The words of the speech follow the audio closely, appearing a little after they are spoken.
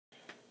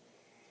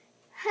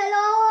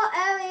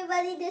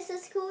everybody, this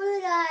is Cool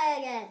Guy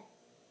again.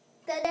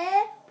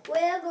 Today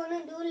we're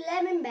gonna do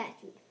lemon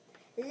battery.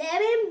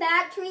 Lemon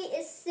battery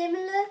is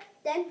similar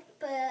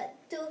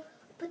to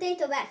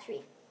potato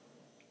battery.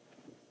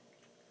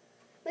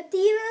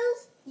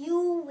 Materials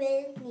you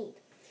will need: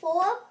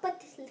 four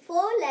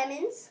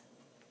lemons,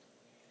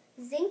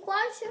 zinc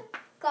washer,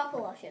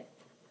 copper washer,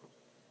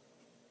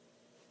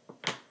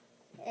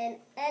 and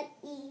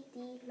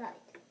LED light.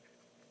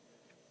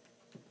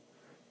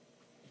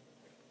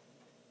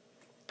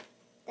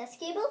 Test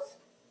cables.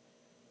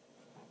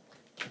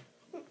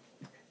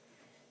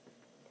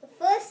 The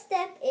first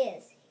step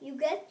is you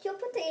get your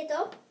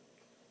potato,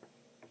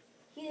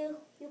 you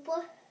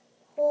put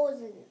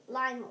holes in it,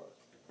 line holes.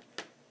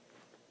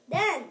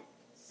 Then,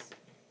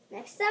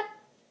 next step,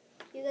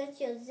 you get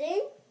your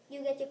zinc,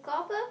 you get your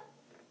copper,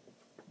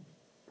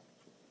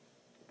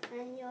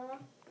 and your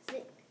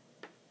zinc.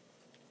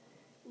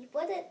 You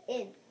put it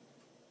in.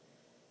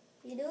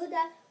 You do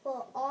that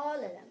for all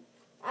of them.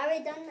 I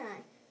already done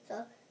that.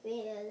 So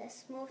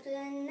let's move to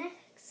the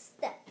next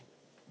step.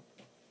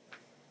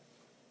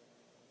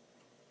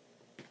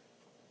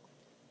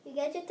 You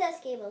get your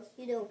test cables.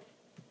 You do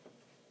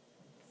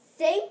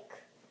zinc,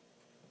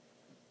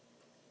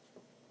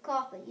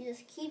 copper. You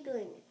just keep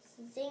doing it.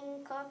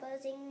 Zinc, copper,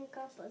 zinc,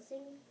 copper,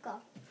 zinc,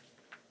 copper.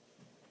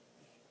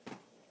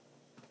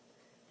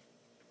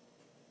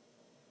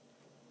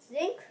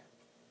 Zinc,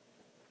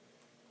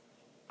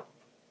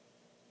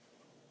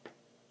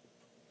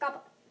 copper.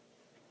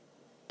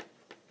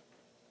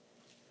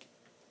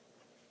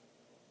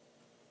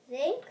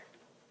 Zinc,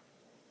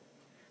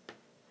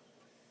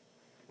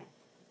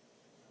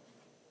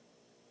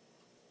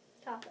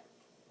 copper.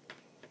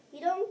 You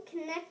don't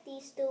connect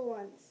these two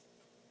ones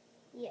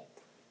yet.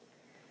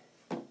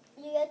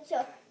 You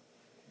just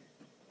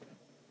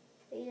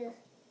leave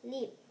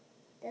it.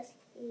 Just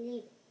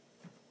leave it.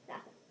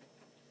 That one.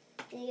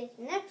 Then you get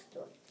the next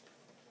one.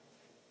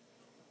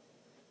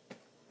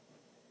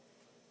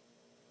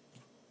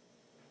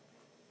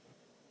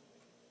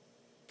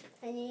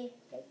 And you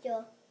get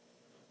your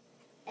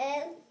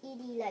LED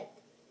light.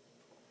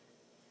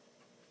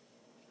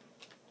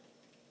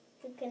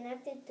 You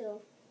connect it to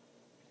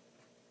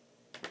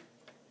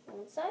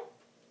one side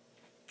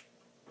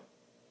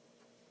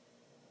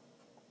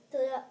to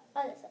the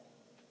other side.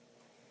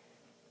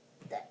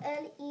 The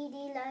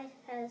LED light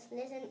has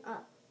lit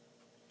up.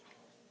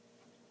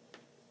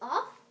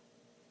 Off,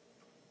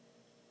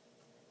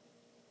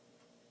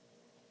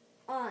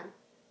 on,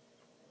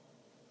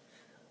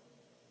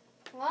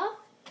 off,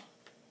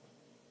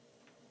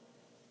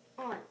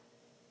 on.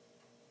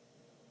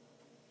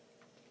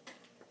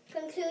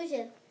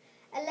 Conclusion: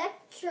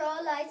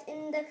 electrolytes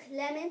in the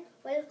lemon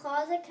will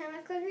cause a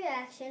chemical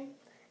reaction.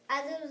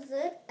 As a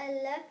result,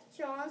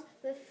 electrons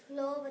will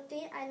flow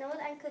between anode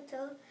and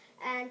cathode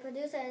and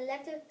produce an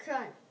electric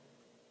current.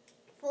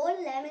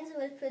 4 lemons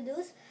will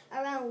produce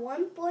around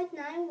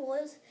 1.9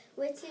 volts,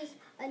 which is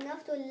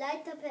enough to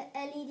light up an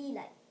LED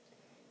light.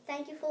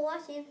 Thank you for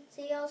watching.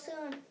 See you all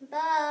soon.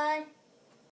 Bye.